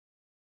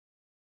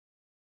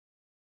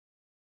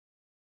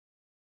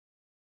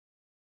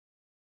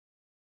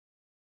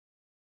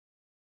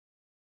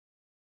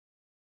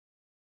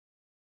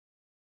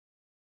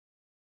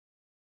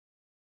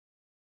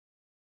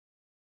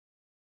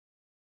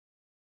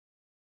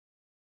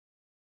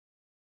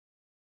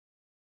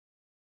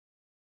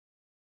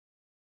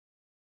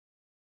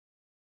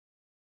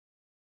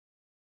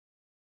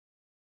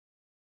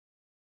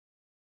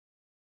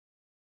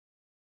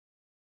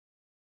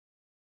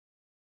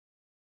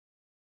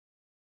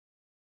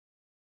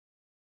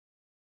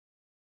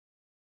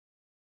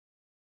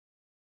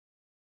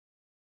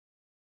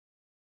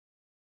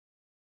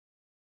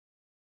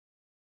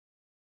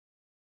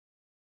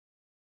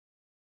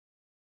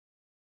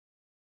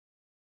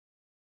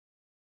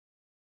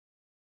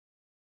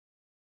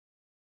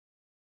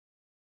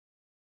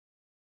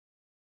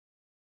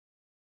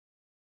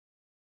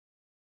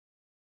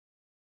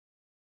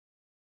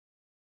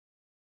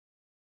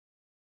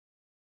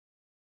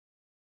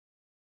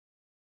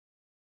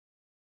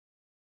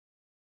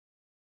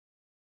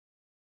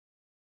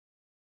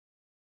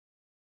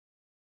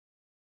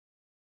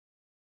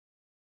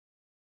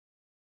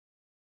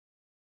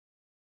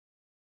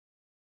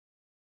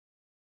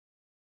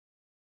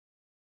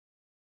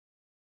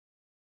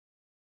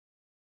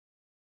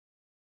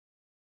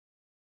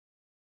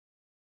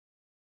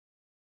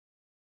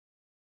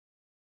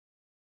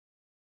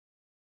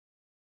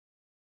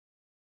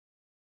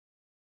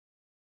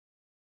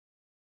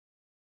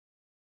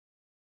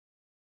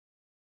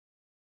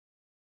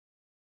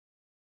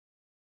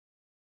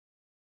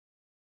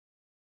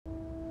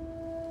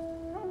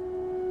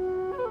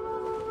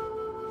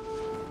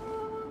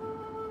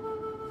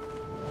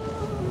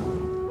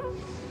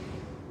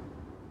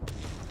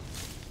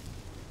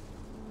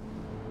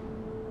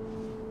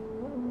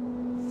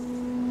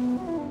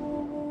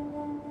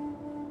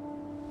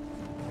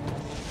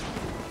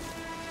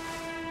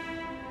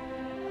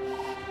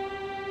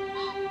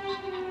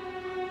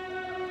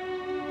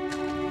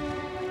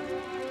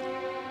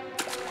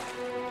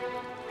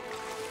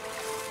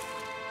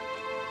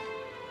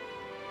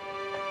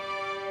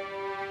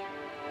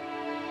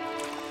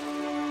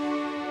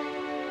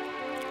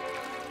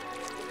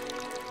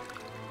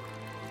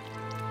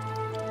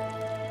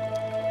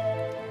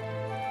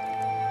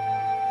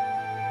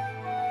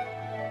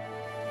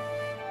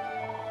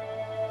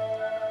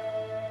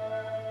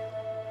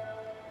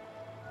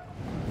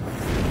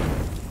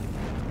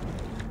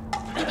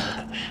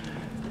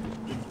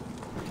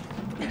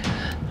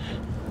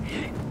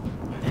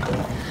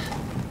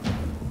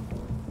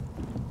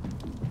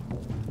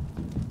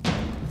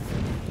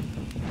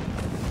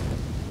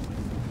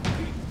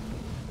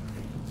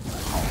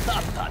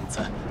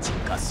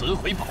撕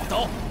毁宝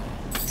刀。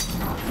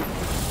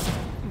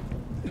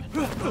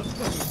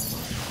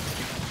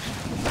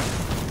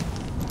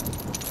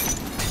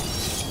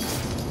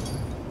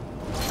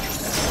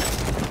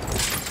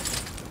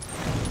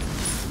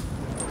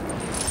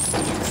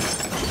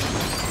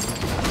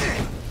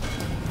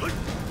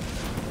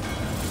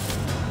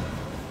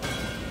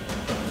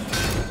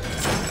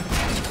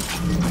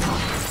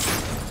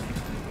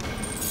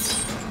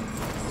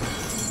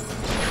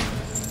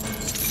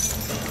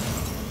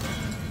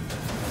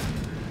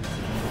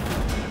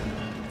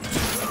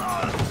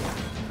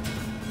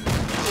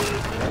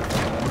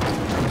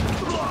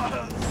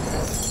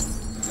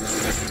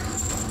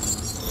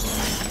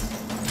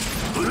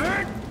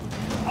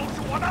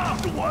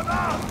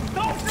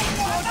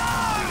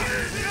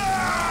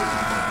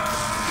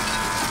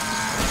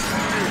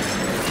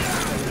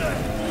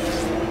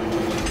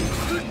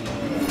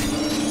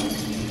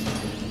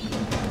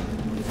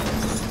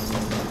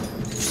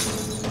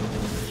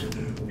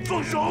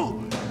放手！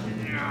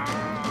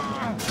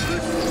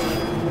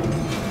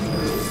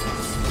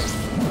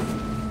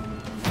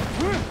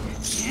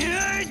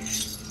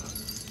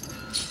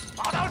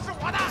宝刀是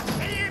我的，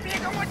谁也别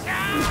跟我抢！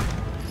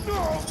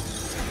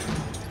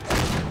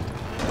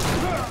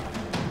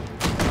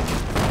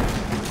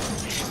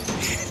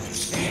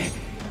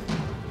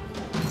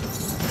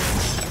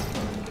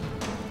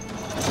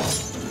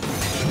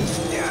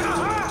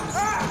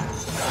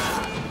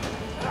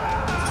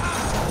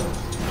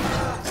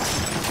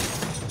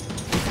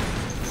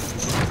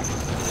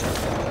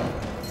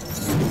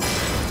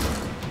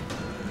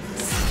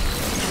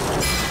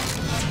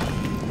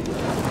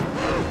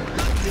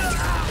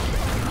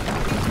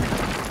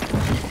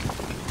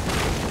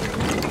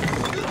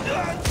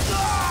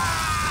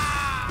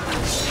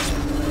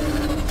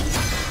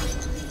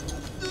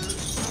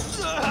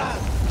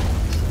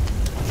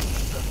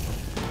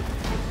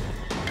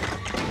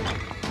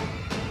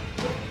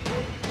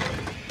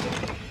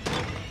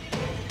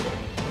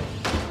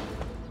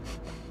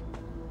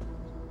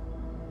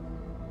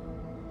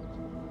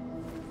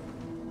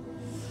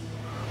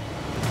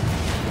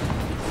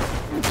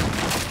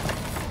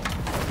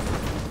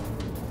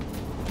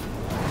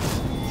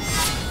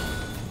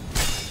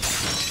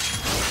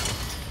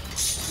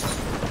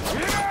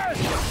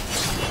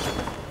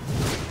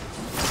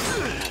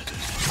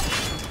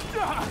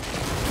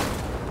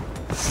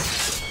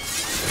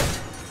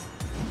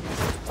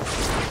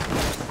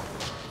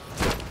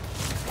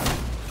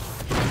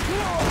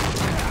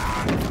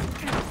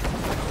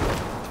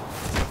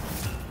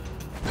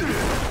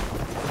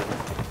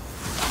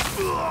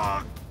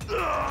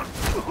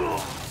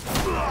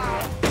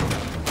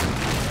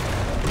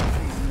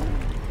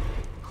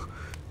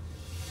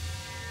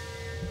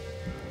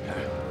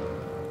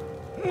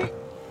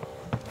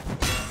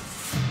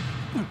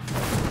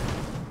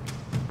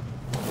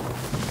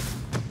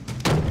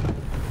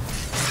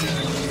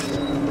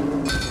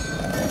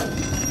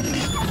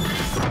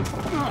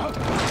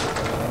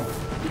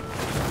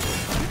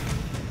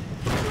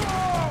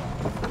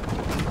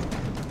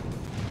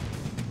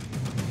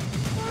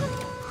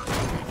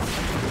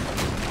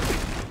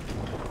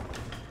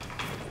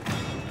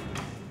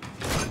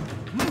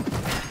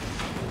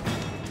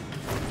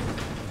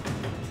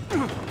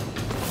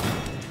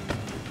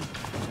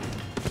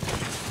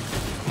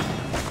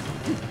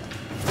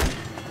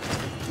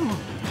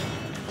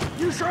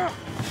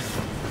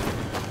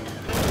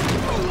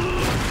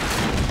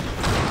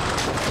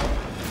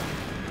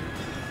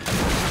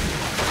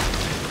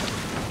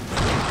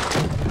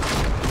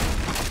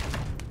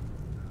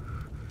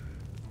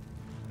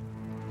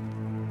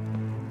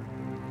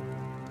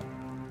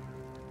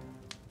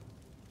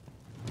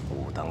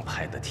武当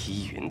派的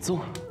梯云宗，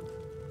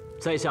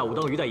在下武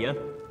当于代言，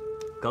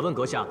敢问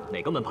阁下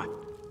哪个门派？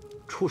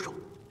出手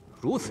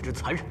如此之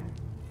残忍。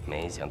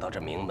没想到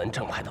这名门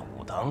正派的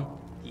武当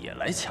也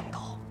来抢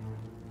刀。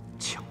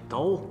抢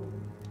刀？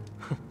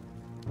哼！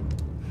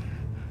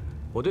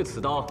我对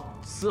此刀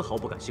丝毫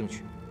不感兴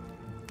趣。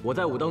我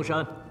在武当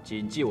山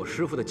谨记我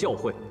师父的教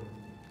诲，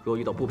若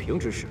遇到不平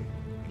之事，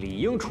理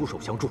应出手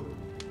相助。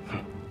哼，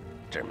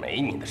这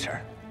没你的事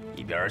儿，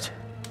一边去！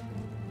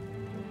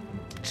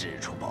掷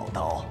出宝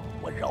刀，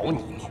我饶你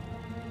一命。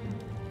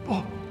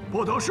不，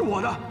宝刀是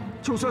我的，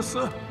就算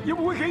死也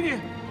不会给你。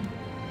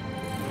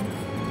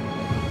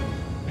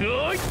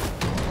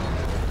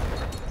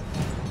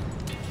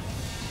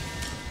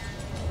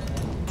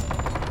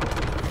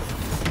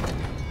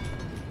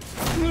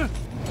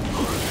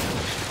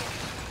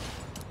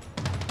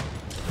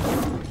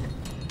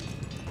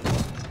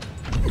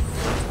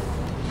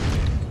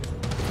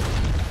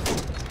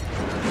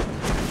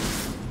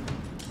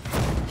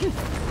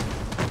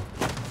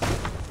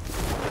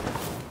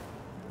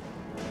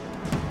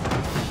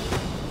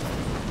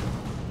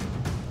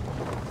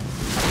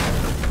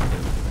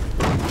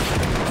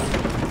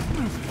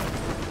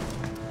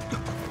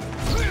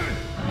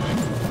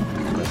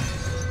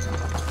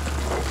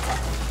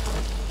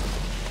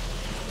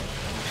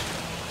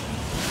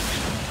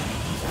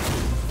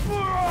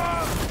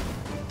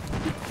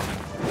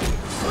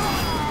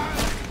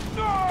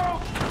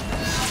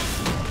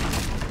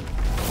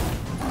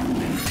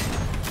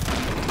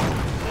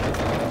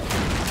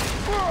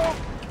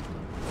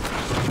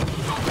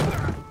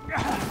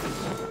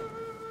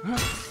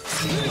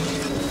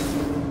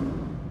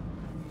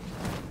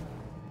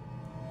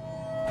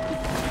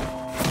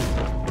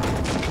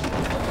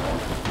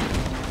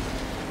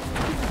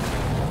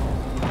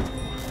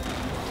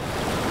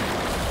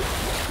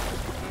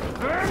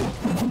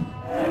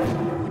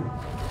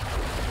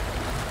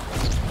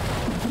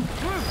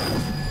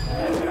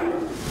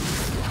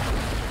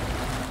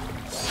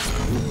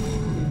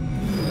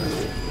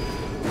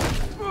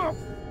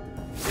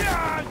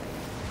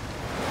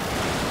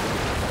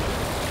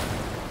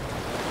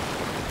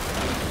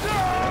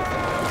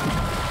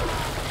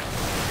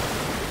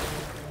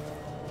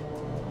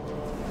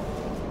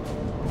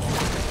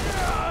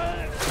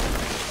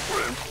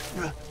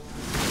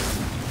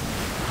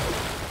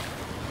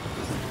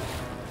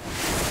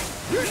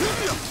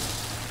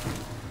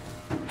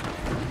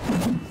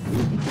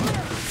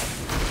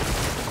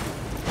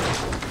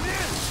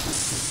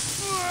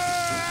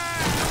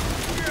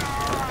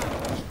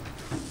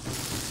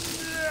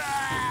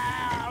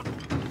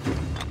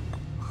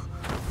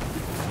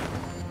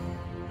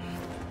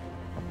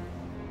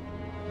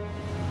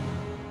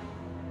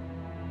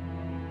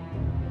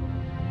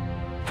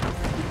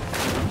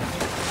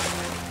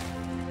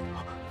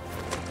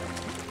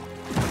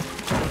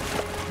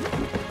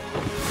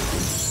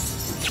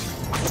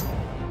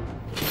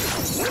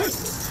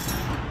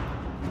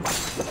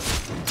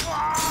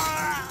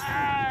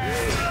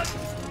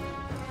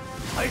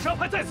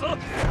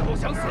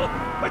想死，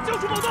快交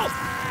出宝刀！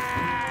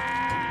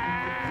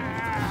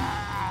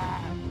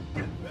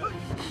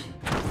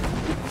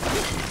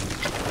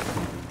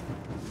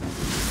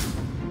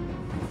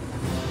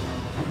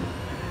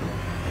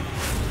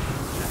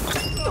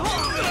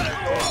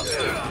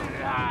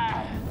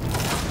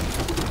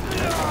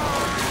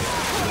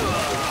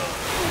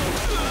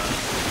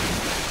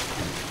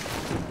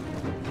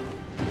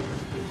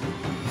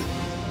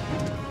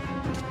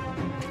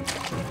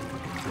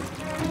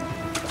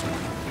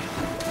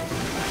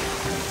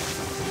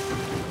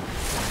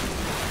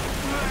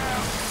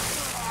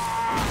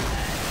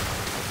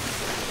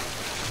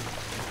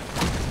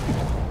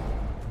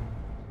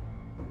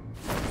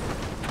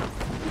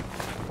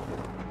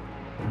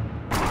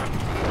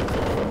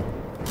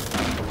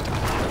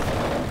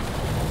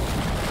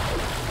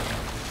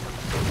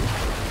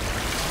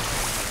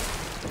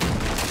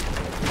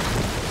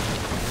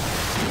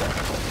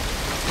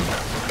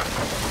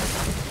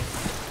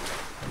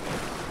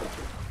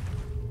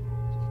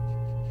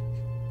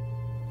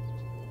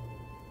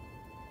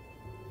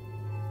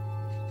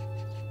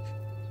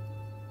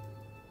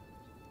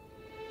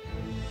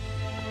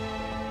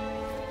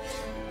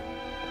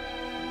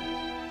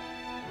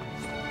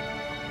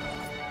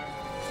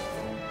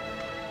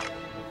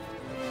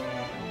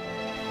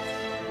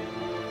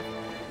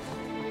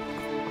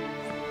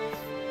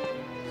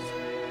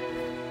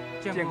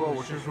见过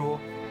武师叔。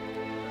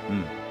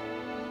嗯。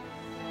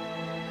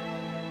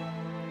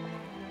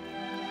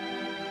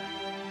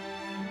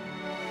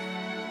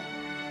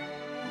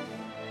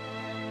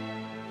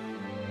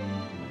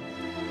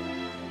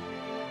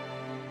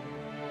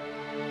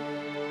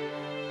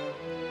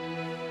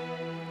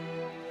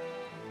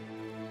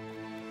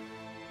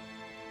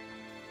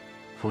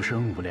福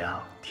生无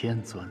量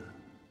天尊。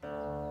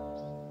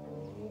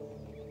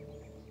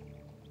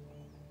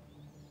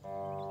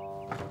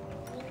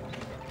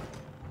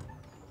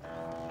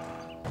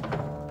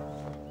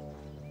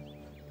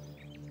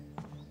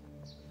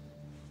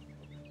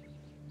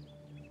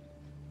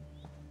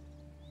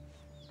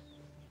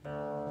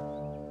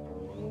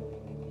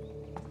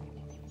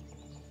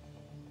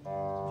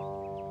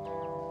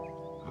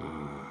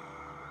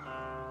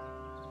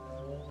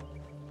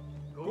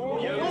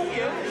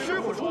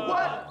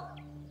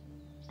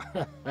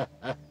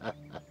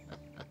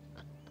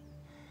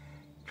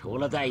 除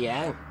了代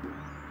言，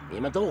你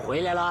们都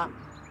回来了。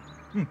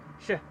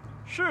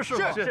是师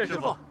傅，是师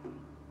傅。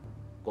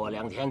过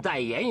2天代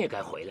言也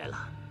该回来了，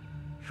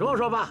说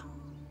说吧，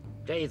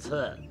这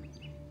次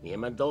你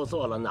们都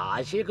做了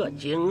哪些个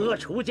警恶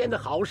除奸的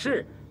好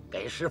事，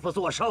给师傅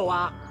做寿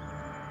啊？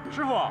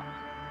师傅，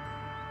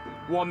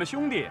我们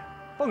兄弟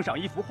奉上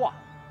一幅画，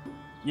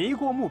你一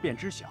过目便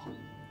知晓。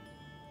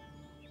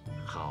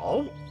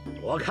好，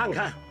我看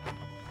看。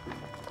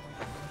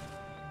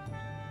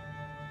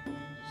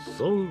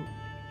 松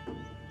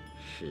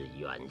是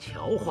远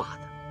桥画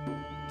的，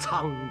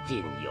苍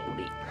劲有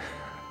力；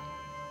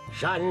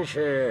山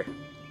是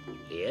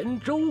连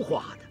州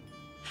画的，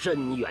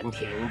深远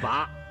挺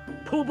拔；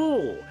瀑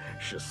布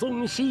是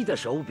松溪的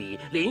手笔，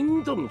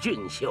灵动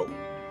俊秀；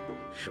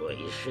水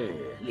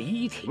是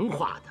黎庭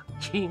画的，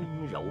轻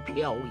柔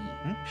飘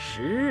逸；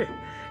石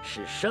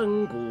是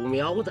生骨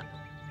描的，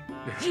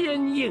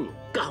坚硬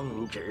刚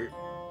直；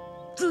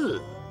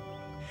字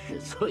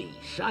是翠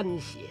山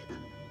写的。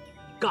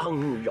 刚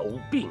柔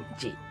并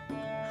进，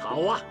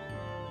好啊！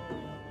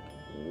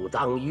武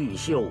当玉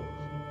秀，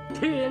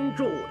天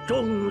柱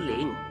钟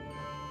灵，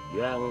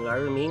渊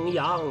而名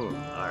扬，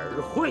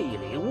而惠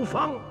流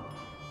芳。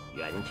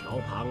元桥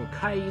旁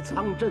开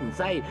仓赈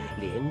灾，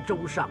连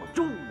州上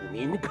助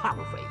民抗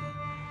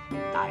匪。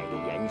代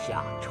言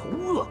下除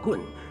恶棍，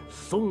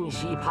松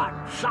溪畔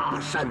杀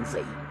山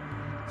贼。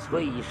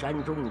翠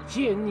山中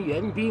歼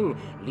援兵，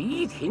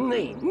黎庭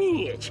内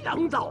灭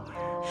强盗。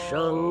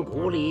 生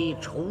谷里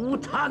除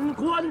贪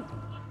官，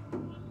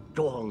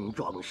桩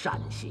桩善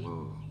行，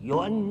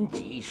圆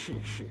己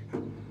世事，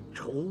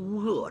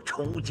除恶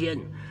除奸，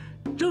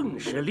正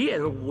是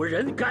练武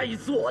人该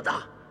做的。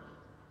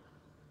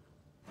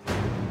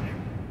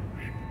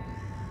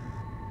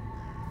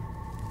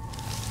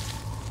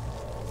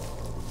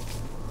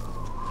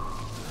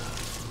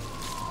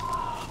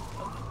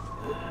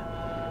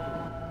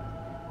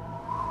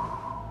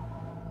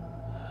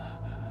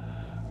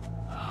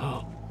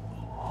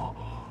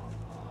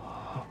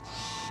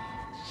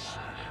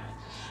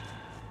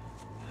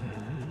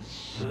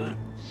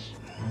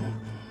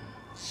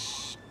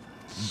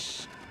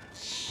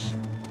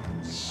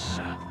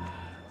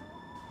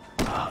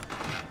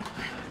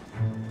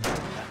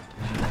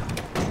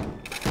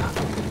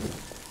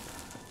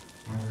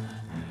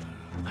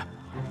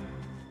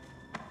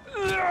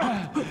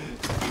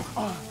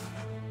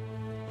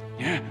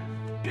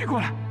别过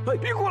来！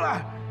别过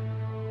来！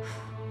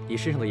你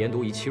身上的盐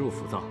毒已侵入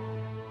腑脏，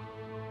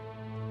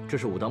这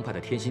是武当派的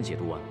天心解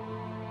毒丸，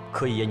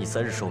可以延你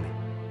3日寿命。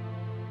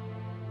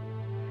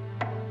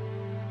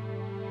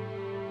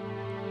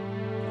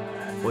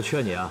我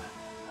劝你啊，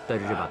带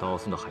着这把刀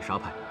送到海沙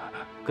派，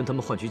跟他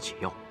们换取解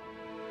药，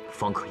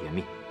方可延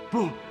命。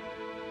不，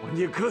我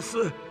宁可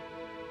死，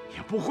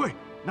也不会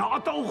拿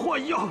刀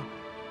换药。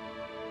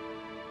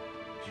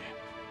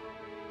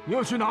你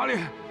要去哪里？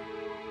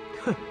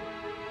哼，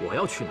我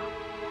要去哪，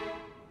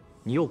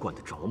你又管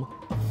得着吗？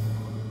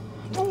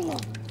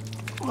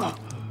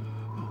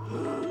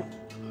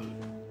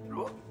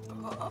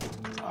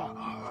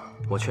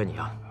我劝你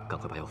啊，赶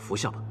快把药服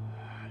下吧。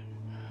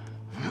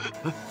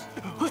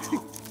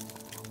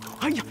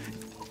哎呀，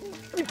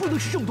你不能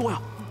吃这么多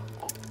呀！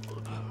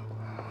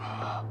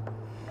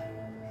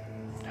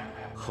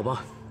好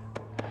吧，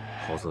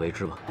好自为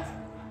之吧。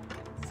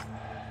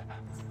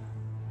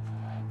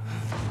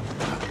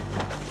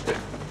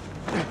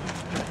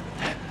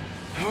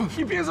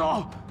你别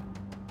走，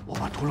我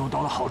把屠龙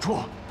刀的好处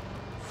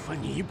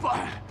分你一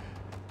半。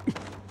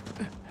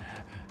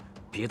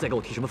别再给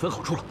我提什么分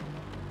好处了。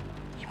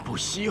你不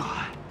稀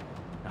罕，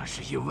那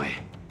是因为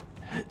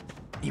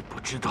你不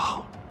知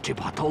道这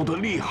把刀的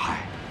厉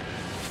害。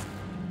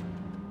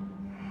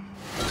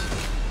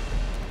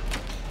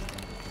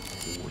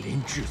武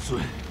林至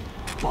尊，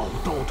宝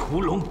刀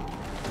屠龙，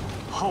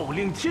号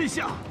令天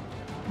下，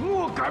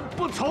莫敢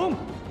不从。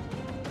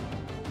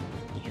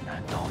你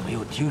难道没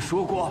有听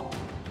说过？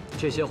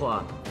这些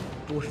话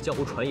多是江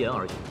湖传言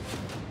而已。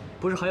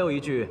不是还有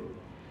一句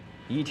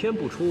“倚天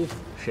不出，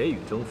谁与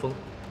争锋”？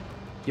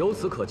由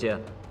此可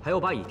见，还有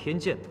把倚天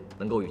剑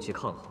能够与其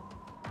抗衡。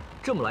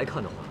这么来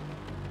看的话，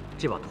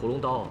这把屠龙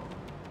刀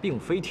并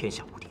非天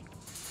下无敌。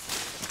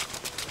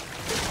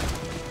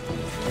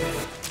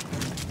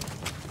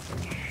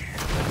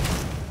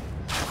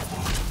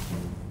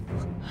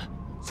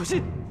小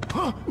心！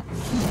啊！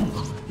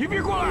你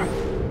别过来！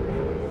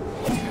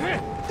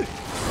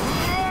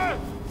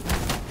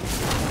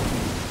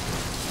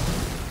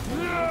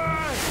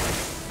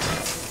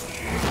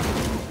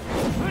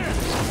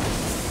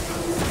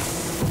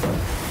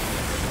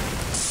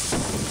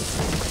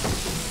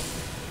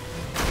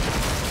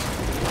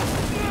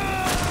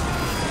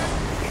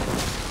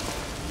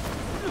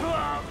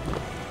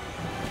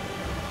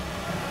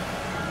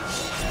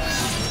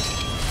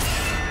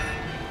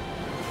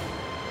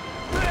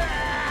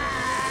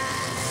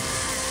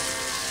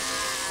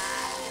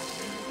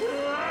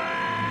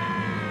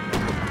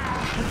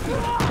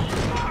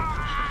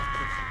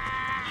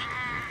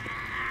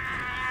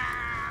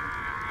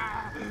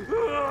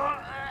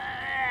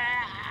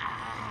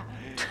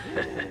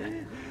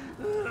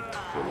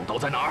屠龙刀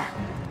在哪儿？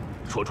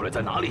说出来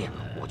在哪里，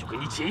我就给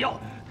你解药。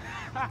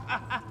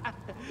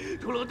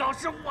屠龙刀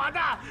是我的，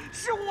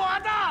是我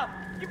的，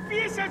你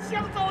别想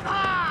抢走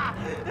它。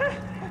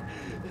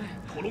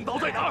屠龙刀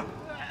在哪儿？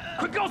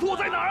快告诉我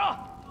在哪儿啊！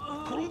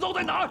屠龙刀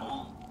在哪儿？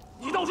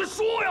你倒是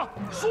说呀，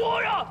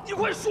说呀，你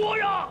快说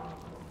呀！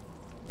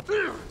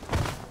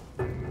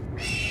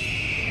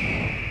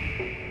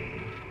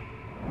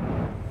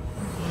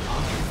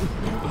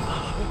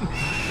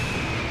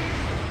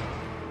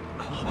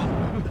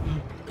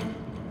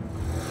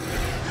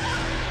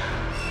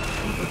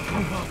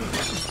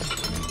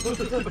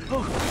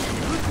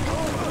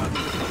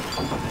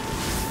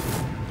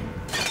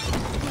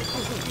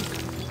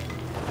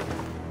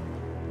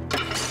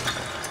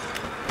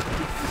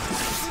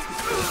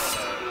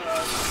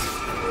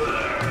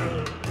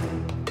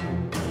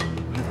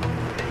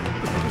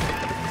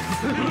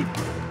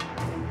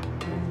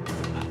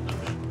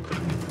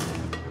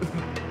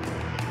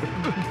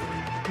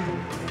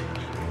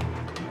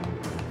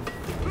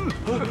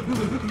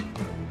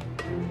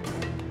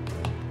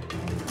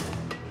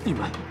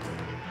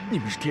你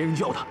们是天鹰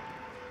教的？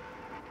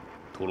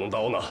屠龙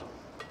刀呢？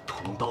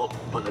屠龙刀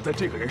本来在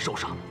这个人手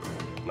上，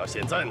那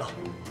现在呢？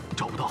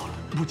找不到了，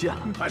不见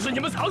了。还是你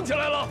们藏起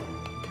来了？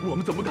我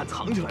们怎么敢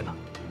藏起来呢？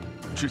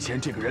之前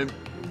这个人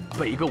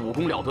被一个武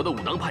功了得的武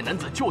当派男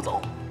子救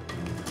走，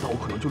刀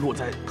可能就落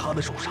在他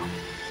的手上。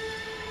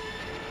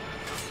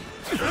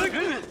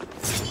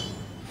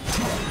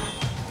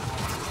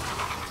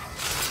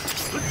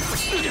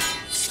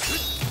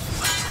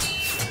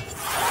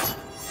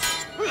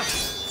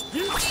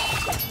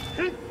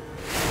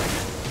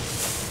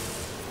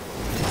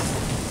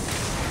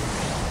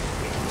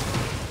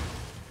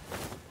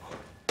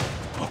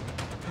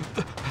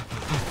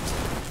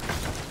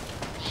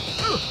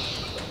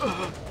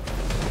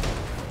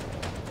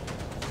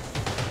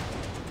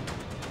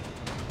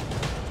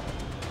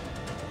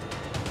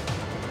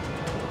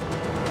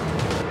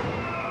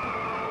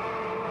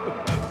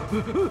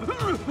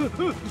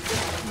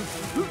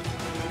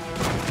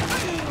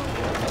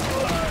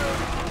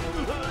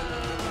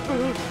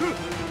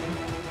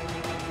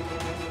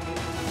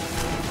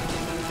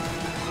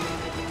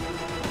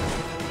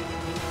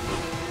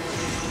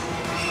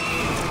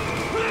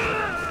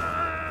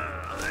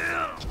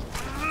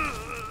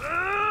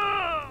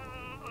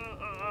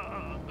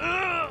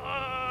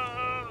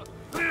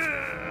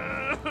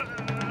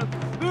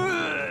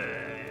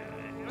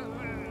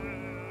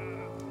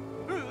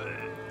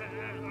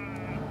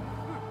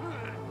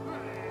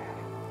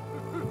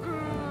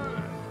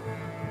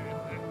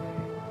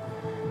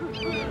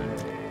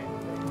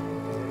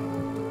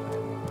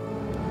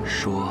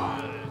说，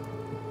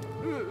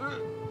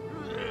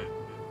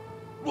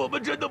我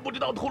们真的不知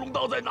道屠龙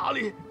刀在哪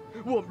里，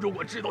我们如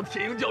果知道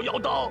天鹰教要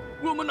到，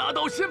我们拿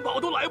刀先跑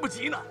都来不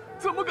及呢，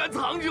怎么敢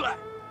藏起来？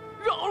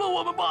饶了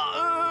我们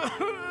吧！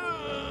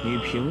你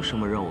凭什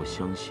么让我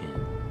相信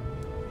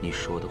你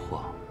说的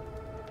话？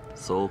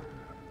走，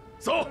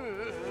走。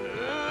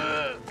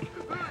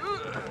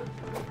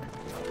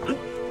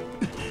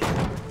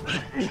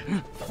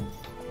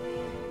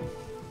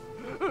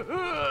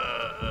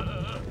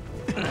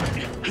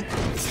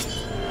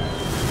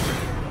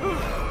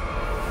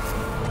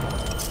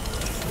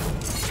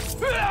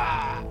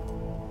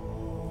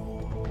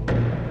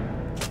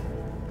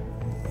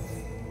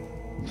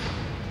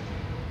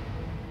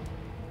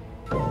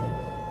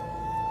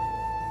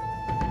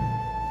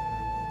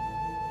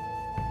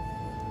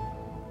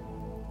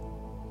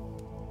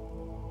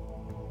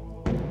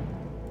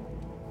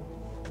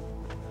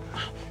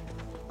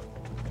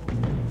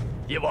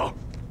叶王，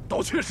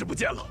刀确实不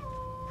见了。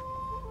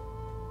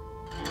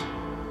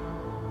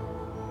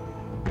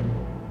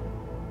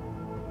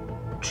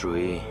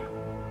追。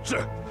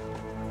是。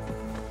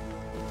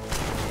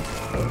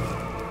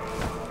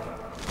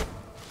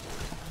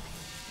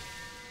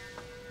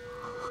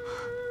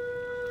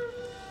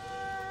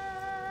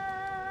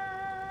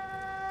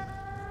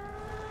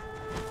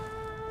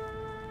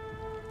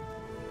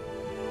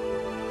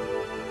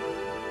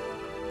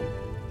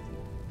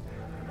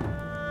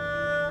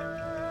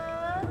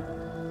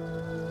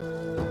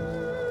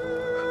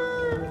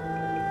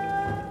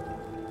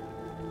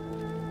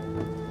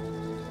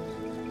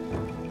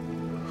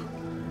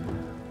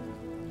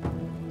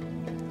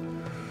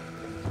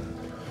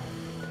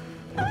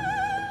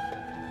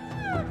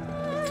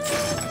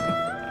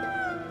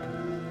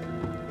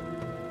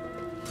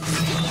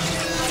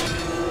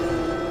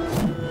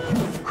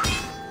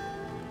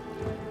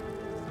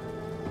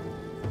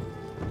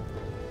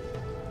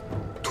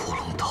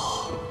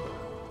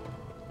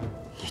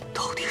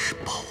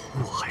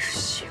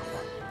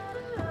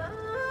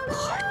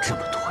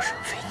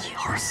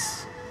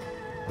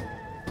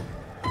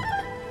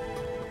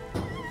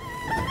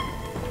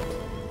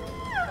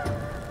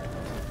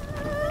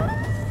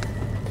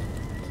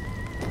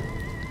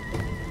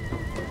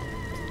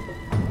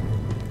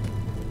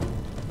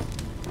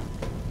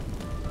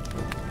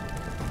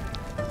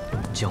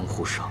江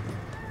湖上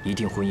一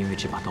定会因为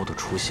这把刀的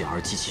出现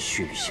而激起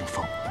血雨腥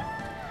风。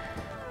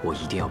我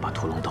一定要把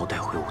屠龙刀带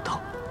回武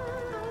当，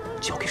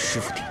交给师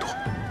傅定夺。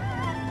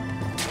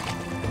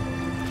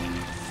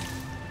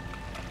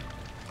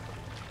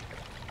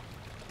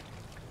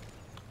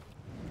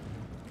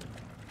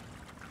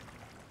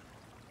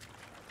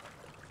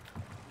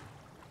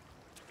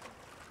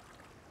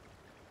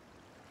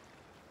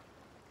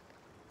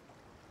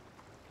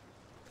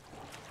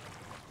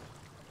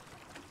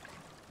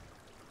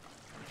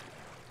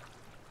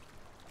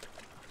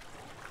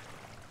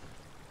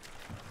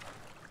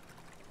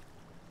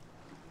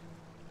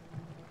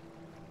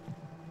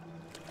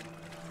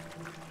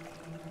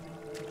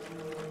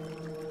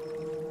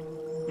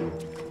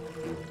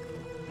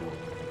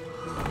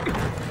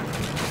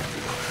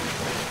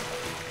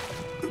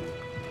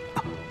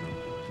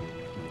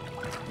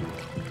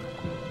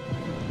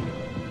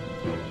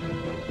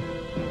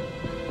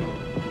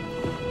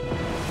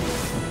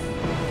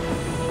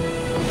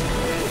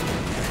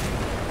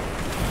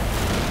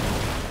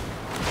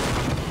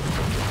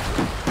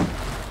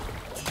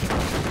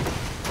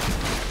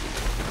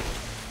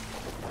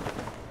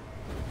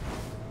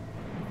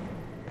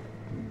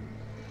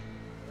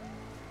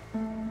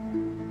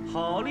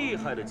好厉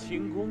害的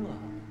轻功啊！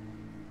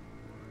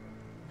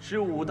是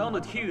武当的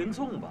贴云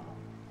纵吧？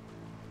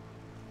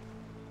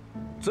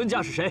尊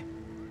驾是谁？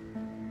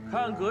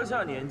看阁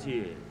下年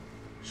纪，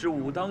是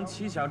武当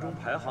七侠中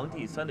排行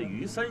第3的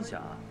于三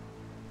侠，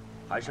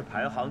还是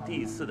排行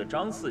第4的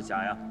张四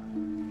侠呀？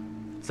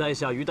在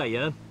下于代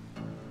言，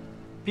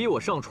逼我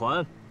上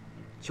船，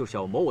就是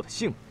要谋我的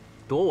性命，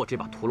夺我这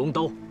把屠龙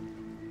刀，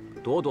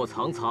躲躲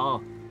藏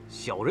藏，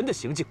小人的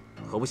行径，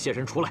何不现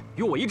身出来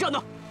与我一战呢？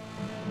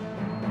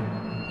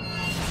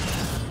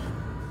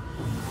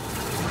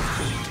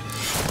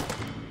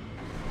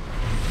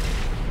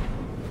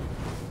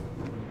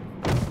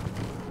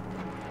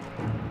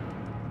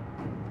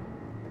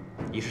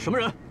 你是什么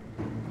人？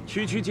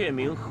区见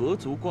明，何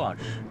足挂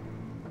齿。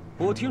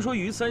我听说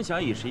于三侠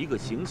也是一个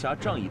行侠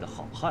仗义的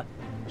好汉，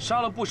杀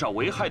了不少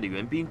为害的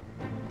援兵，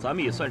咱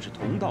们也算是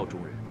同道中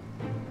人。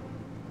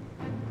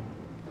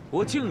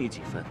我敬你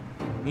几分，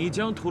你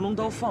将屠龙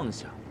刀放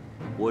下，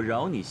我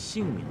饶你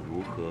性命，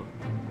如何？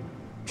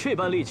这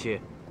般力气，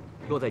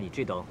落在你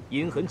这等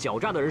阴狠狡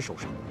诈的人手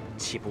上，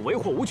岂不为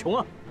祸无穷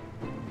啊？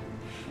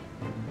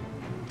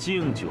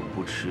敬酒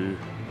不吃，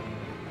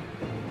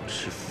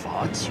吃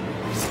罚酒。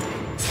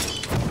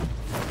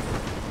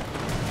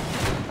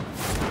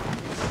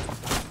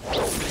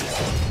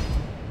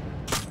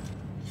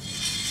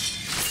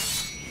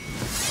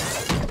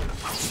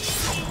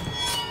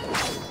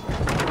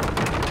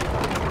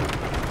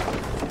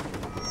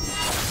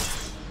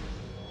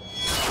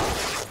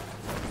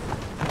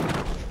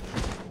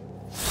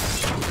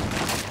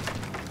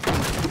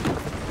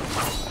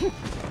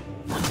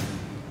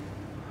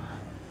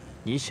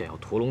 你想要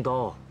屠龙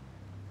刀，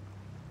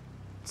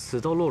此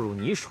刀落入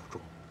你手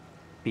中，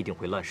必定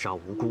会滥杀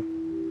无辜，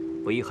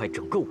危害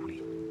整个武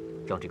林，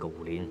让这个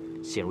武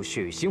林陷入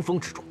血雨腥风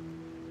之中。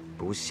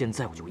不如现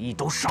在我就一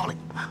刀杀了你！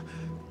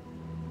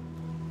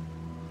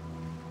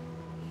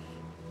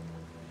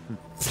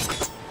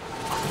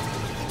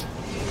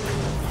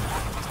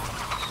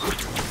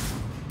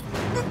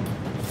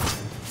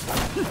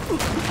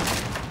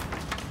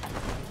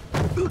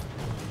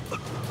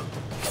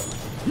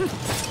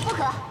不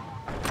可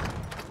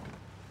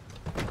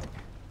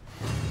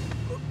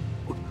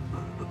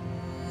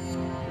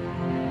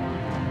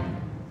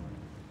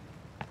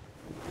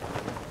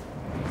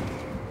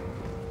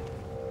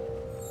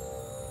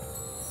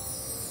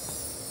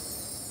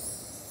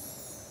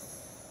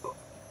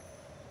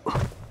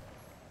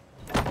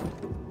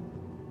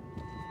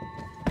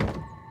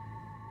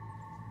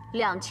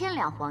！2000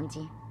两黄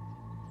金，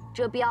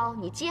这镖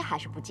你接还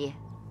是不接？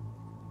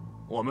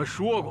我们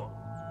说过，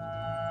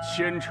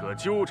牵扯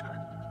纠缠，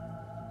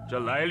这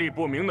来历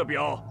不明的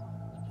镖，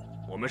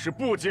我们是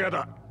不接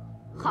的。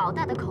好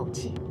大的口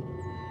气！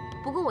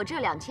不过我这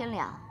2000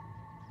两，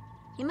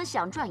你们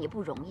想赚也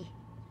不容易。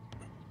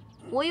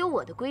我有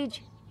我的规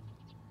矩：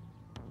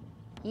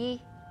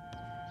一，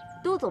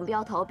都总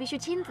镖头必须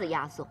亲自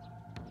押送；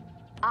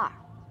二，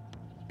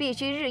必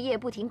须日夜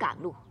不停赶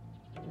路。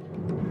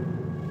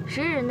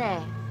10日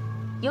内，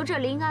由这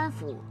临安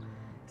府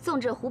送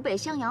至湖北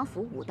襄阳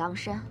府武当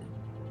山，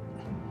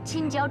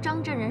亲交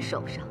张真人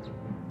手上。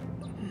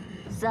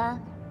3，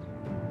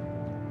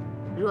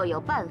若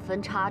有半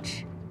分差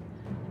池，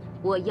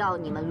我要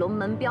你们龙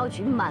门镖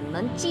局满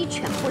门鸡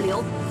犬不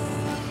留。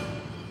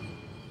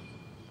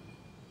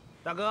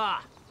大哥，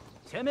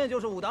前面就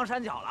是武当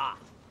山脚了。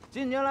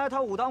近年来，他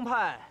武当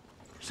派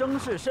声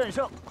势甚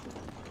盛。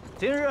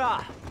今日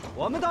啊，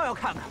我们倒要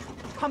看看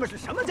他们是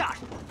什么架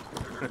势。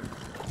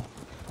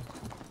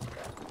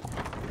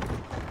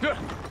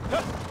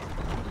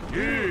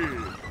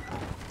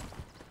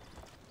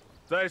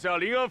在下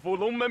临安府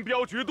龙门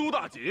镖局都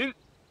大锦，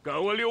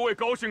敢问6位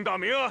高姓大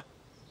名啊？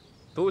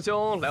都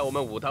兄来我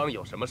们武当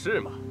有什么事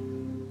吗？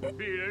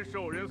鄙人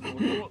受人所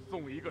托，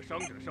送一个伤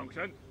者上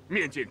山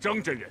面见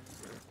张真人。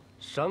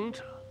伤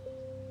者？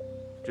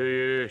至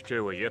于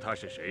这位爷他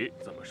是谁，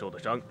怎么受的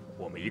伤，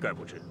我们一概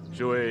不知。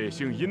是位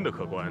姓殷的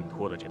客官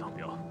托的这趟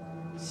镖。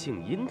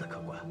姓殷的客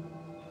官？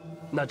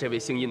那这位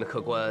姓殷的客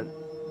官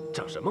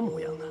长什么模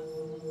样呢？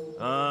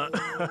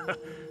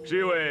是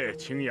一位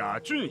清雅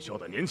俊秀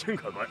的年轻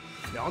客官。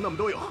聊那么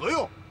多有何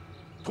用？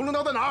屠龙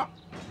刀在哪儿？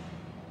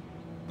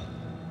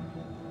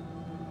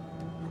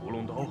屠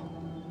龙刀？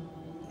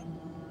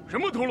什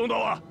么屠龙刀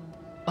啊？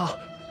啊，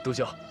都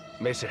兄，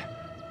没事，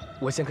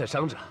我先看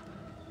伤者。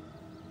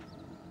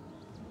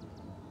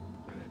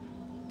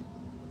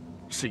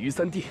是于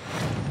三弟，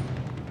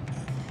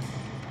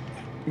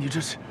你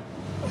这是？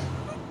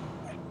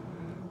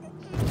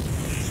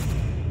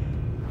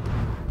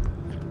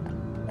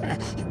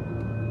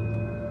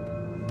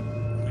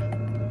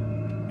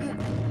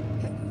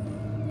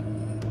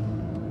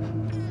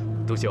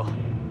都兄，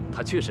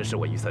他确实是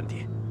我于三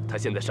弟，他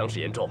现在伤势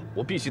严重，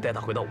我必须带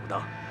他回到武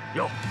当。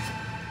哟，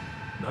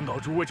难道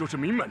诸位就是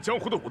名满江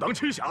湖的武当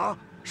七侠？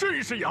试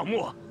一试仰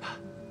慕。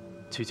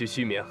区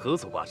须勉，何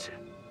足挂齿。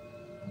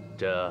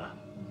这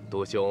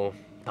都兄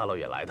大老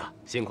远来的，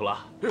辛苦了。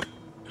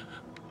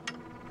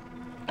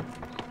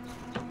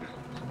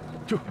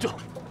这。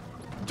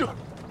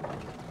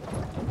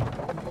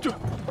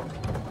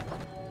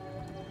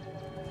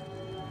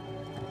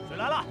水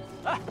来了，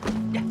来，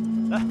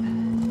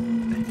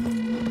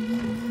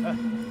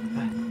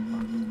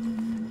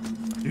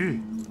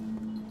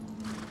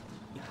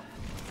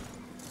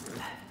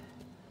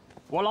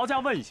我劳驾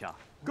问一下，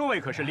各位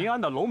可是临安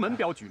的龙门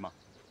镖局吗？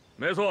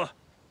没错，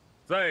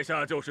在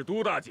下就是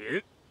都大锦，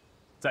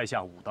在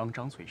下武当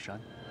张翠山。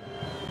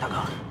大哥，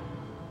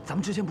咱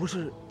们之前不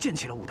是建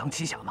起了武当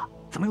七侠吗？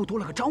怎么又多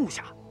了个张武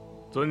侠？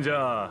尊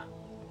驾，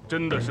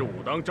真的是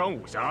武当张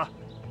武侠？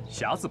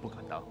侠字不敢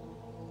当，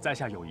在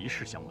下有一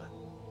事相问。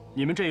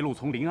你们这一路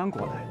从临安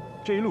过来，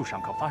这一路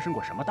上可发生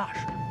过什么大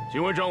事？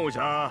请问张武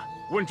侠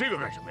问这个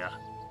干什么呀？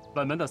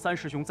本门的3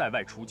师兄在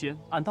外除奸，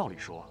按道理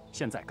说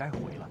现在该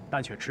回了，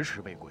但却迟迟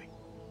未归。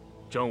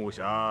张武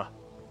侠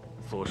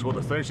所说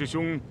的3师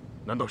兄，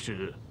难道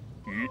是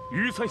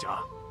于三侠？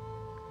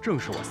正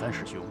是我3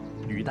师兄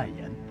于代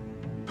言。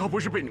他不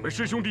是被你们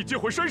师兄弟接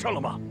回山上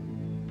了吗？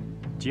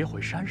接回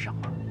山上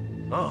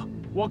了？啊！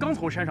我刚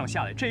从山上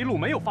下来，这一路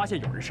没有发现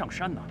有人上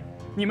山呢。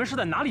你们是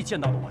在哪里见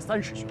到的我3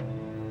师兄？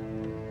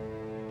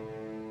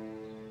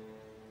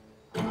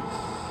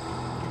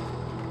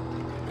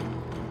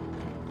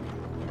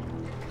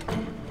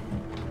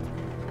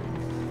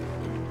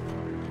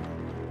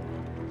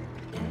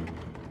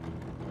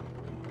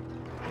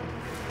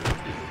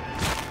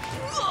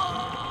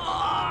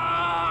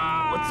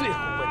最后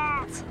问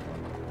你一次，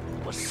如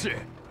果是，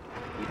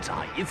你眨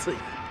1次眼；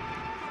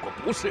如果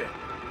不是，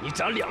你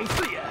眨2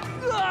次眼。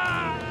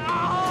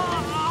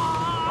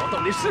刀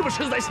到底是不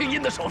是在姓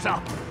殷的手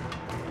上？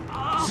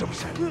是不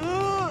是？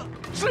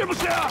是不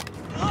是？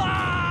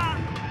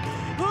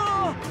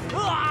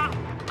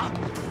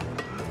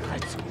还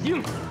嘴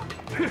硬。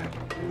哼！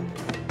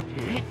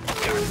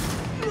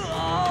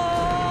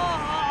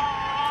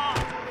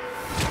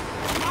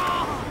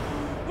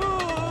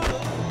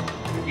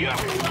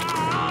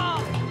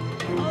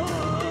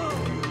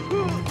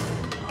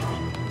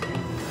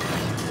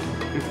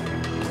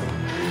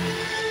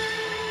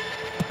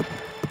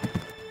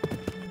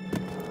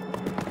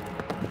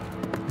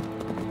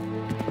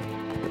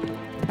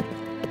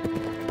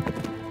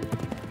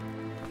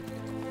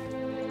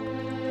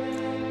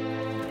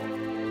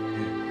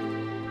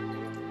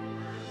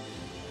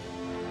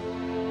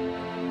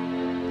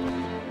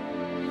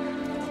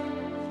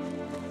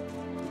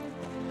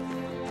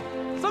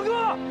三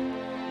哥，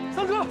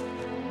三哥，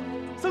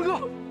三哥，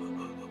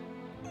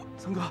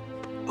三哥，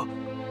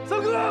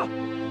三哥！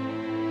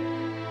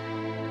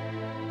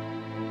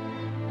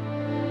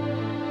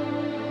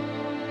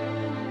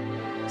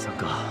三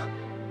哥，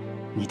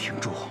你挺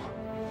住！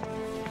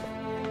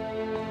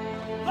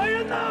来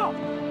人呐！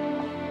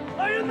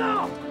来人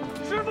呐！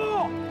师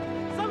傅，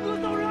三哥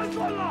遭人暗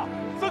算了！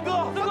三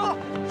哥，三哥，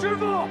师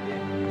傅，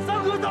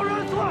三哥遭人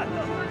暗算！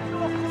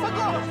三哥，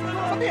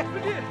三弟，三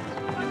弟，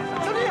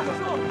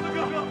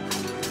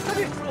三弟，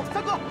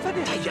三哥，三弟，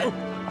太严！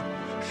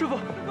师傅，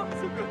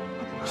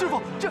师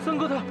傅，这三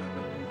哥他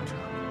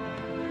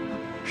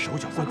手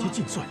脚关节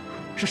尽碎，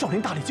是少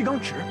林大力金刚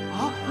指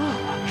啊！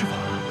师傅。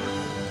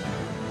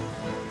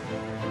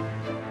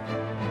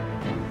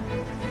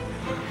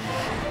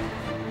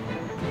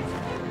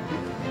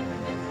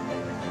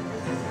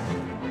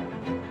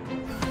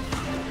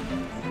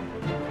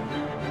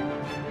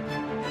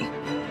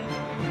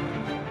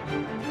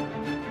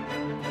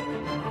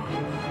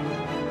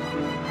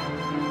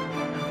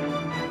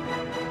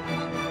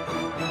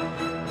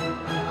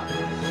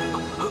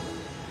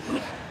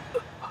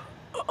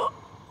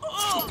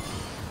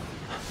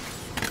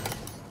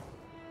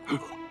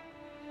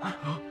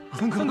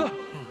三哥，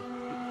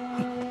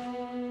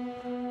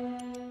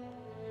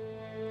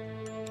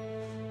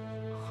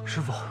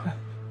师傅，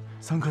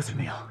三哥怎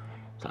么样？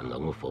他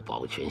能否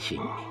保全性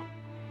命，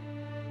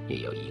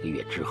也要1个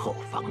月之后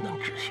方能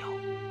知晓。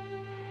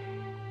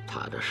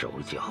他的手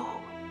脚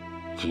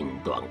筋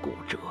断骨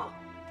折，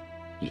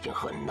已经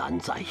很难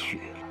再续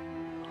了。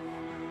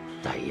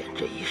代言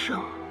这一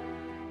生，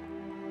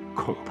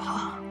恐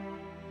怕……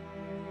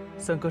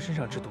三哥身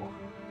上之毒，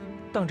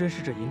当真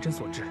是这银针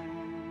所致。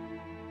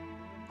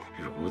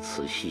如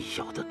此细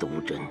小的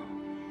毒针，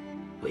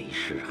为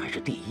师还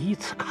是第一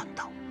次看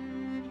到。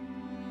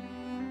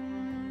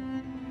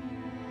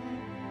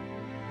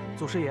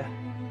祖师爷，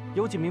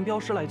有几名镖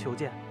师来求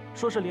见，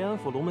说是临安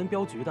府龙门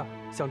镖局的，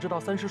想知道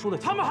三师叔的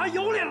情况。他们还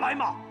有脸来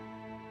吗？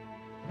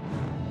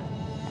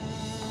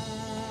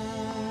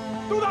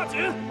杜大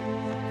锦！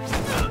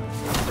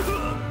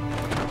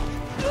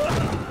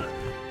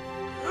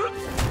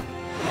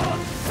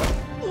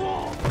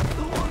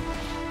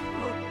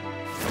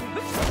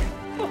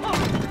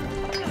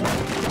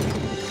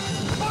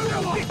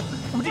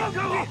放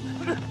开我！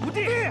五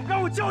弟，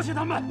让我教训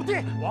他们！五弟，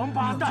王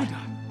八蛋！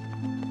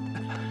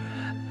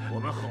我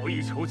们好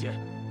意求见，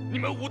你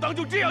们武当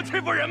就这样欺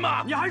负人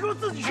吗？你还说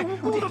自己是无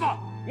辜的吗？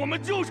我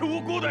们就是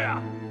无辜的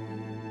呀！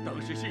当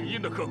时姓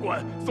殷的客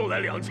官送来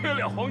2000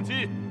两黄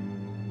金，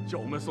叫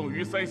我们送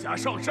于三峡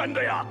上山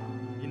的呀！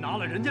你拿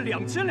了人家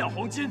2000两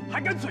黄金，还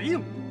敢嘴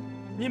硬？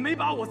你没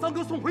把我三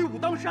哥送回武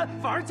当山，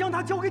反而将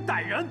他交给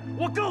歹人。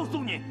我告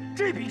诉你，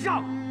这笔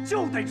账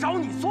就得找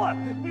你算。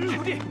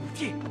五弟，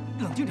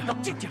冷静点，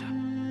冷静点。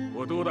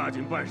我杜大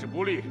锦办事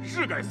不力，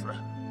是该死。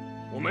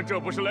我们这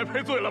不是来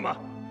赔罪了吗？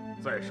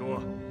再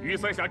说于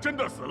三峡真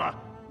的死了，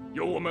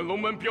由我们龙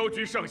门镖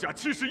局上下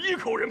71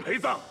口人陪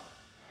葬。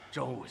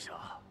张武侠，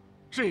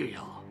这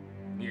样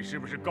你是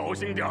不是高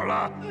兴点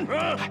了？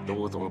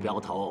杜总镖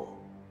头，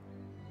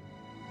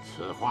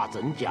此话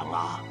怎讲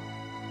啊？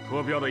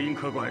托镖的殷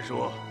客官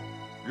说，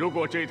如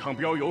果这趟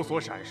镖有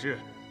所闪失，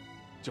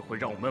就会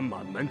让我们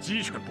满门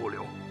鸡犬不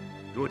留。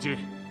如今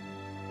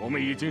我们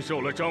已经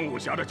受了张武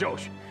侠的教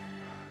训，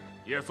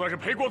也算是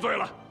赔过罪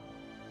了。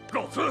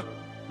告辞。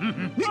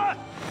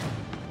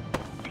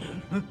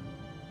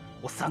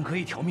我三哥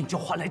一条命就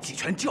换来几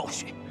拳教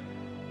训，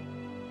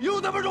有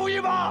那么容易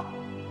吗？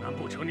难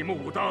不成你们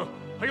武当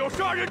还要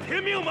杀人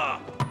填命吗？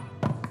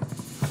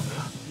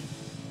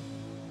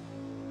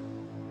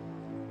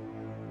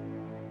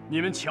你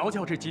们瞧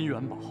瞧这金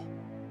元宝，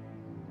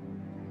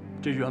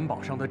这元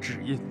宝上的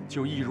指印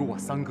就一如我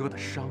三哥的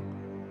伤。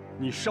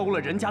你收了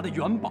人家的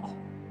元宝，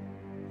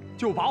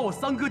就把我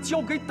三哥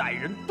交给歹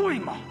人，对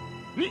吗？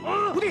你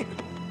徒弟，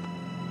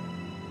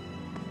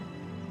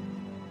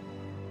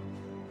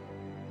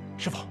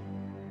师傅，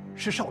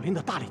是少林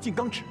的大力金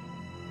刚指。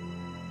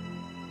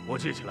我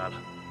记起来了，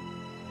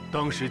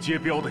当时接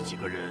镖的几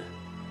个人，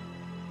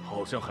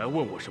好像还问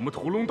我什么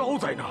屠龙刀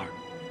在哪儿。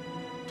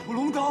屠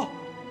龙刀？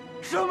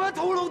什么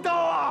屠龙刀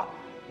啊？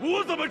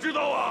我怎么知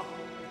道啊？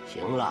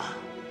行了，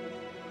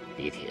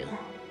李挺，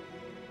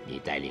你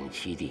带领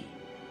7弟，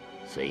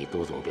随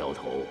杜总镖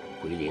头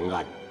回临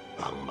安，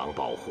帮忙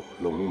保护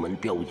龙门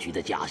镖局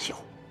的家小。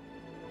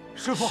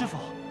师傅，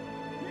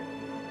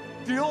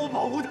你要我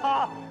保护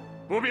他？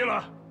不必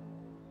了，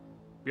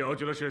镖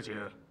局的事情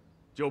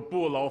就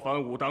不劳烦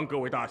武当各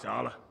位大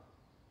侠了。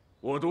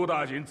我都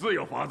大锦自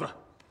有法子。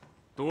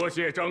多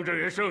谢张真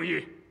人圣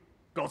意，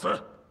告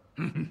辞。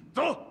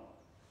走。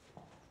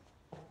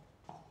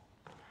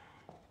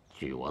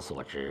据我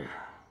所知，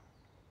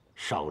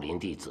少林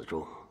弟子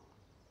中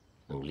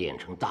能练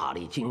成大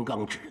力金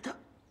刚指的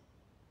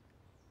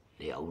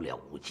寥寥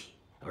无几，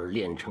而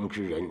练成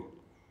之人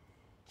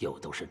又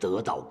都是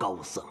得道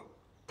高僧，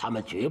他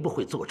们绝不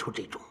会做出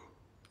这种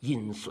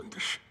阴损的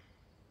事。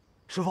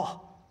师父，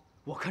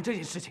我看这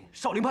件事情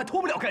少林派脱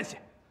不了干系。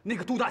那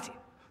个杜大姐，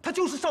她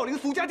就是少林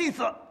俗家弟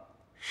子。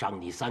伤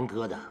你三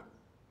哥的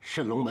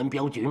是龙门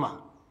镖局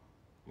吗？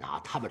拿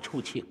他们出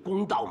气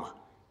公道吗？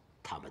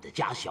他们的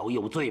家小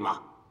有罪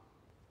吗？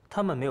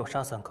他们没有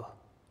杀三哥，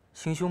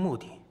行凶目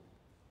的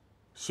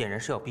显然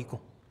是要逼供。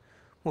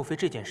莫非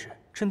这件事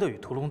真的与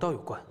屠龙刀有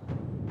关？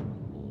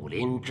武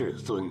林至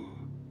尊，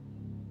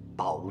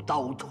宝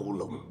刀屠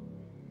龙，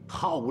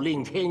号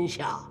令天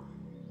下，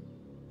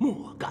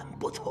莫敢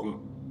不从。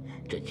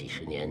这几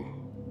十年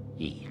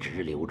一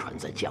直流传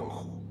在江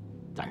湖，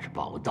但是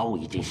宝刀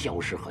已经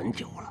消失很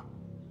久了。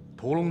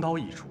屠龙刀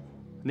一出，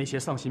那些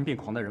丧心病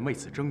狂的人为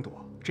此争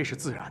夺，这是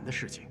自然的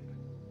事情。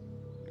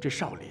这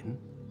少林，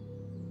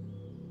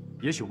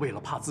也许为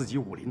了怕自己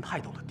武林泰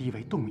斗的地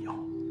位动摇，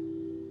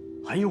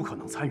很有可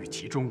能参与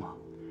其中啊。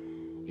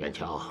元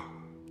桥，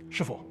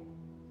师父，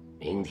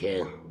明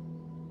天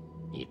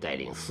你带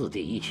领四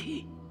弟一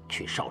起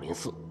去少林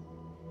寺，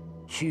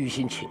虚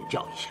心请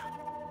教一下，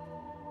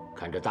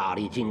看这大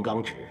力金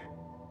刚指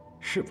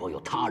是否有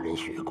他人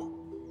学过。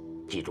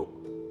记住，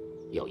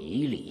要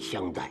以礼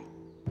相待，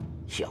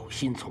小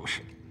心从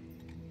事，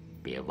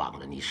别忘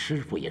了你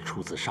师父也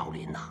出自少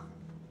林呐。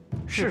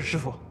是师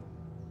父，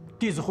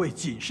弟子会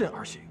谨慎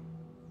而行。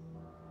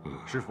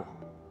师父，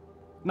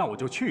那我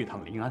就去一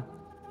趟临安，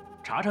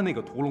查查那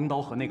个屠龙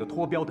刀和那个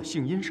脱镖的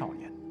姓殷少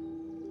年，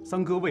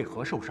三哥为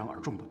何受伤而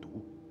中的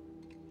毒。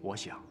我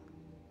想，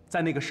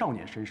在那个少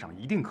年身上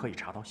一定可以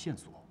查到线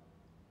索。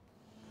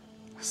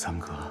三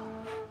哥，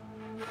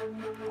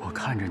我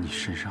看着你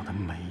身上的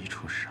每一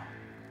处伤，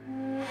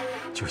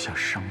就像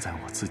伤在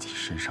我自己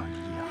身上一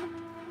样。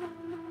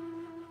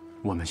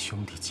我们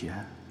兄弟间，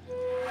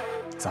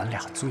咱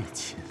俩最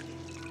亲。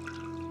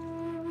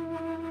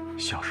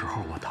小时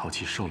候我淘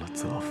气受了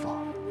责罚，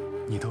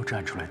你都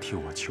站出来替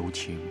我求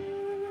情，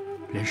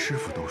连师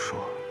傅都说，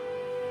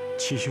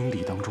七兄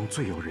弟当中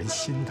最有人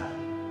心的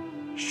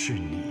是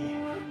你。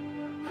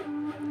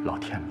老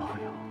天保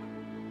佑，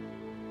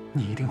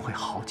你一定会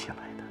好起来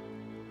的。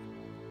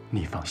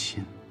你放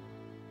心，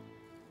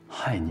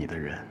害你的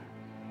人，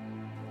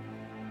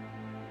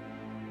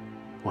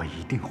我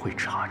一定会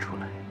查出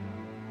来。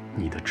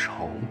你的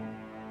仇，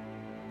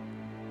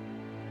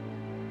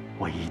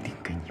我一定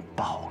给你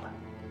报了。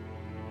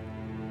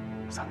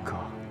三哥，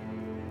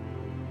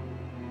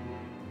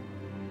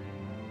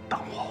等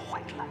我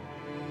回来。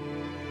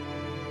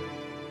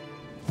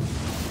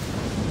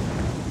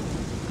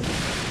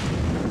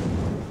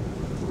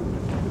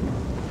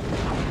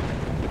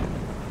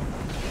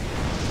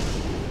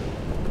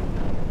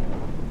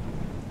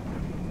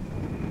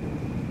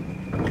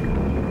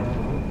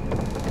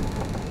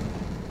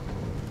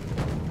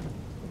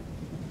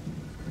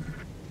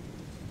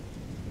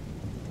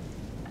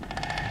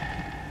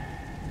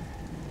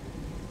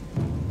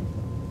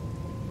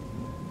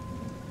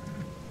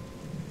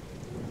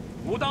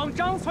武当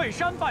张翠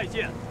山拜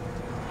见。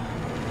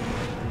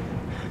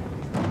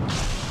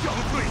张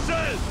翠山，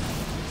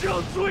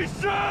张翠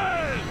山，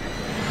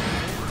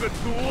很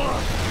多，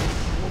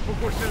我不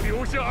过是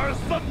留下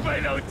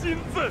200-300两金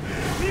子，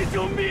你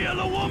就灭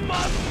了我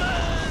满门。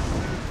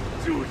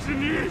就是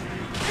你，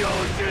就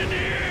是你！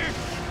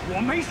我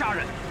没杀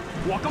人，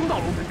我刚到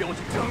龙门镖局。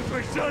张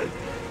翠山，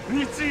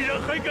你竟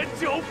然还敢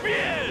狡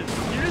辩！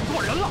你认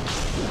错人了。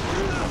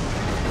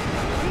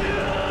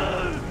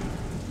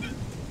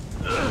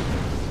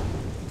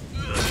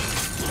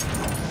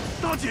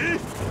大锦，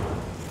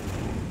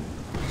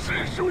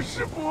是叔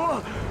是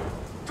伯，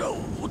他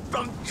武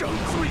当张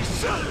翠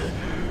山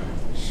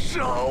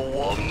杀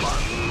我满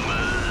门。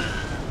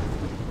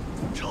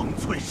张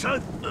翠山，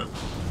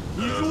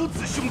你如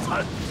此凶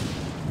残，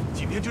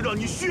今天就让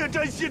你血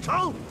债血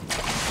偿！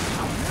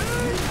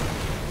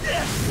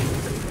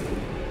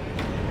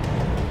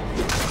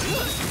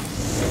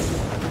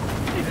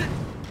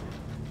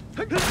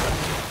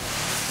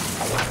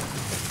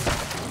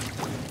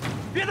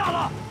别打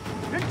了，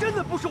人真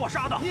的不是我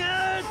杀的。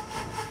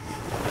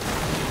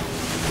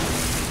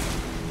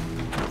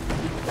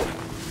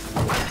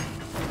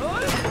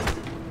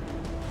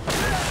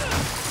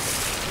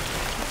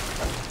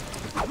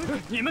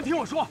你们听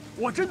我说，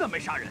我真的没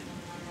杀人。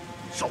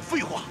少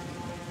废话，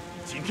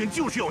今天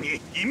就是要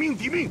你以命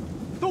抵命。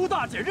都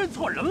大姐认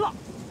错人了，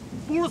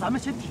不如咱们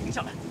先停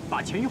下来，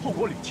把前因后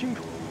果捋清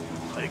楚。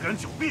还敢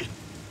狡辩！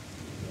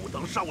武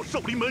当杀我少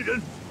林门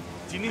人，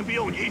今天便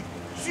要你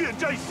血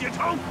债血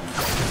偿！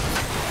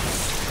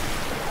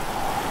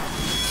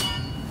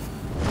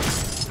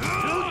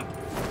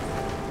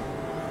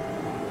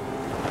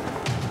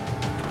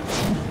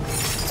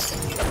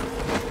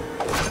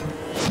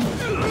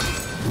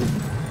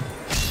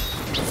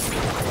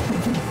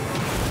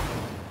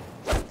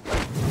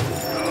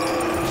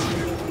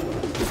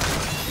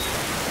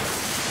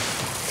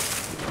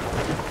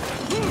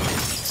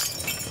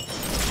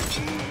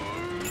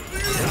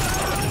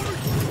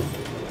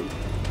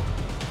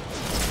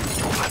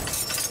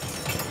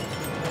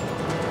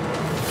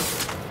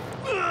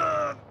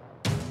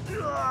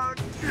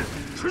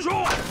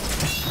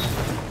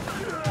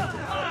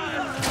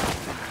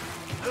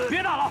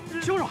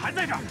拦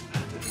在这儿。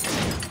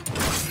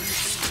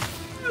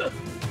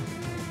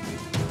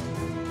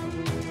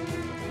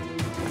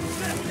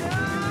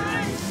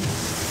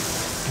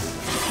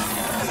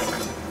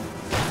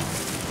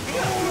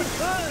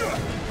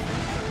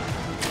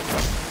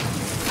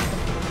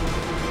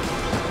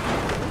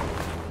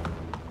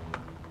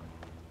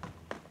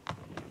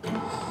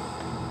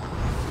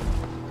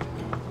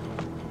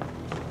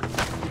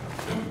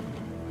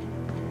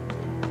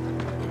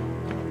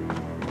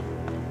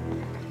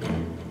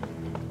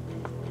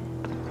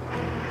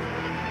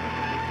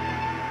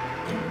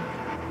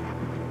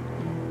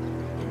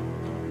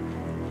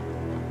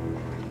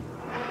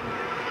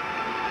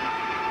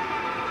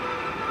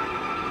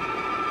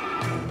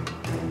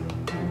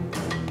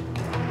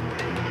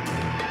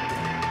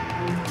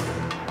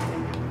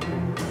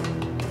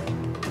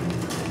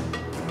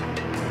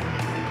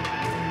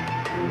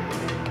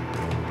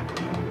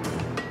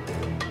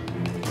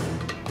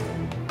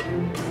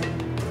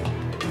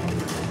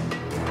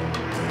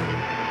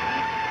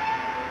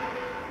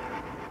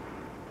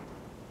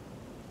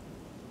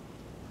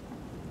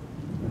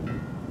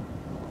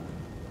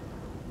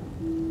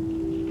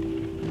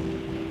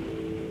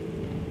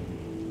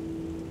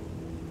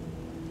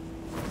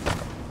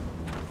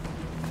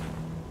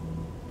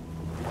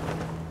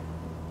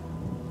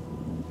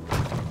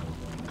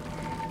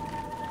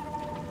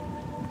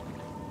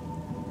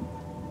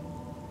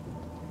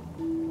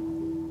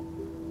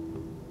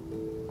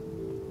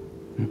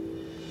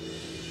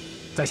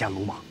在下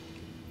鲁莽，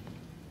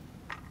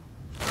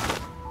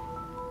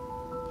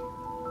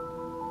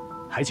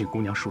还请姑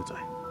娘恕罪。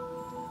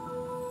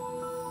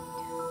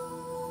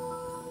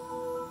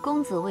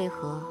公子为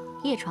何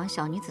夜闯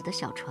小女子的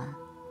小船？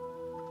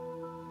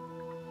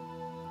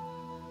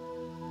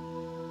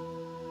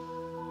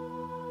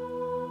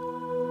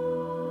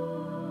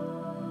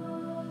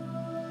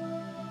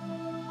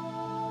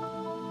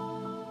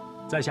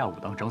在下武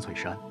当张翠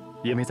山，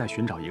因为在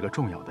寻找一个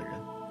重要的人，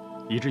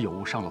以致有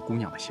误上了姑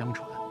娘的香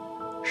船。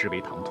 实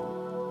为唐突，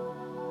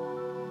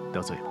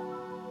得罪了。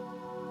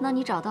那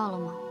你找到了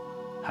吗？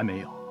还没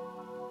有。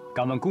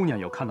敢问姑娘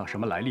有看到什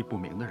么来历不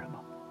明的人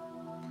吗？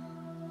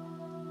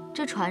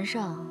这船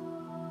上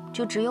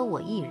就只有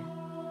我一人。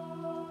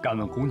敢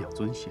问姑娘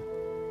尊姓？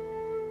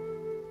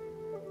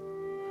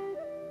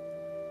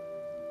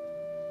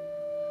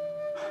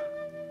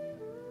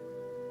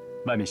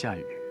外面下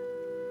雨，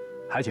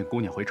还请姑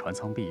娘回船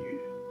舱避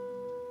雨。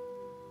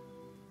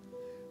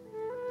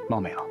冒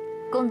昧了。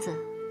公子。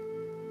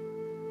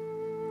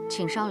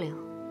 请稍留。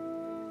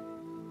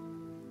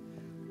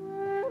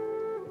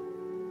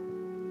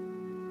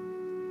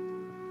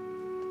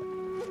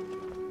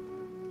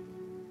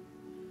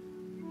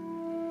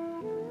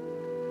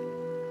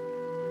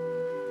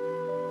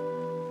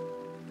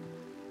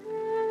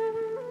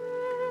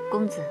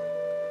公子，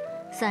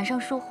伞上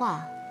书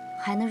画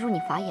还能入你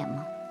法眼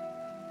吗？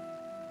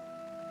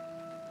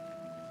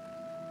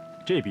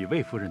这笔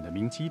魏夫人的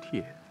明机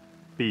帖，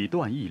笔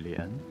断一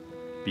连，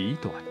笔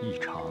短一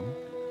长。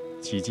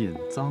 其尽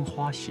簪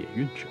花写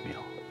韵之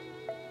妙。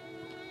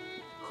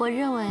我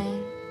认为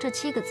这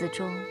7个字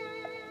中，“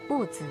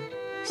不”字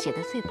写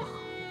得最不好。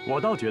我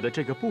倒觉得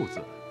这个“不”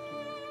字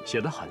写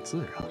得很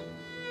自然，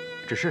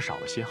只是少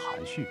了些含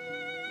蓄，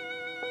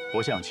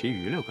不像其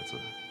余6个字，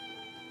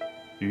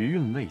余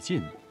韵未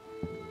尽，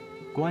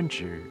观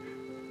之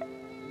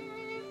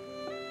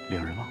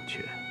令人忘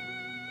却。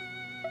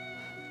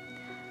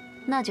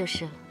那就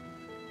是了。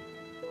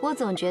我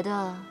总觉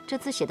得这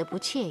字写得不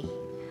惬意。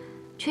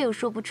 却又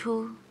说不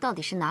出到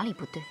底是哪里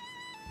不对。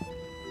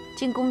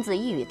经公子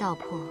一语道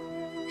破，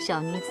小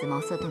女子茅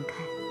塞顿开。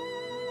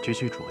区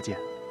区拙见，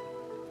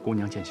姑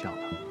娘见笑了。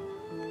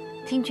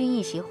听君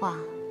一席话，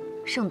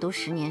胜读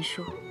10年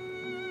书。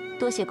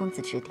多谢公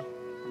子指点。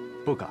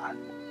不敢，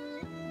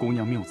姑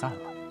娘谬赞了。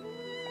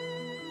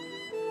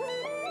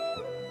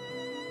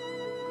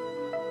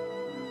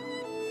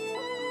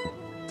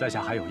在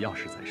下还有要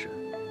事在身，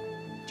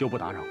就不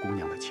打扰姑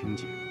娘的清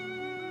静。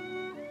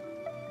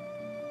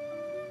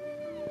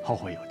 后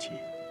会有期。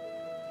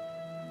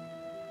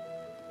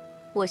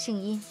我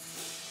姓殷，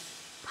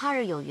他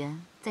日有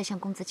缘再向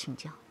公子请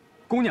教。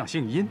姑娘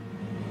姓殷，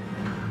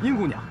殷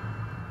姑娘，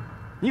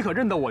你可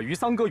认得我于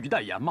三哥于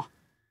代言吗？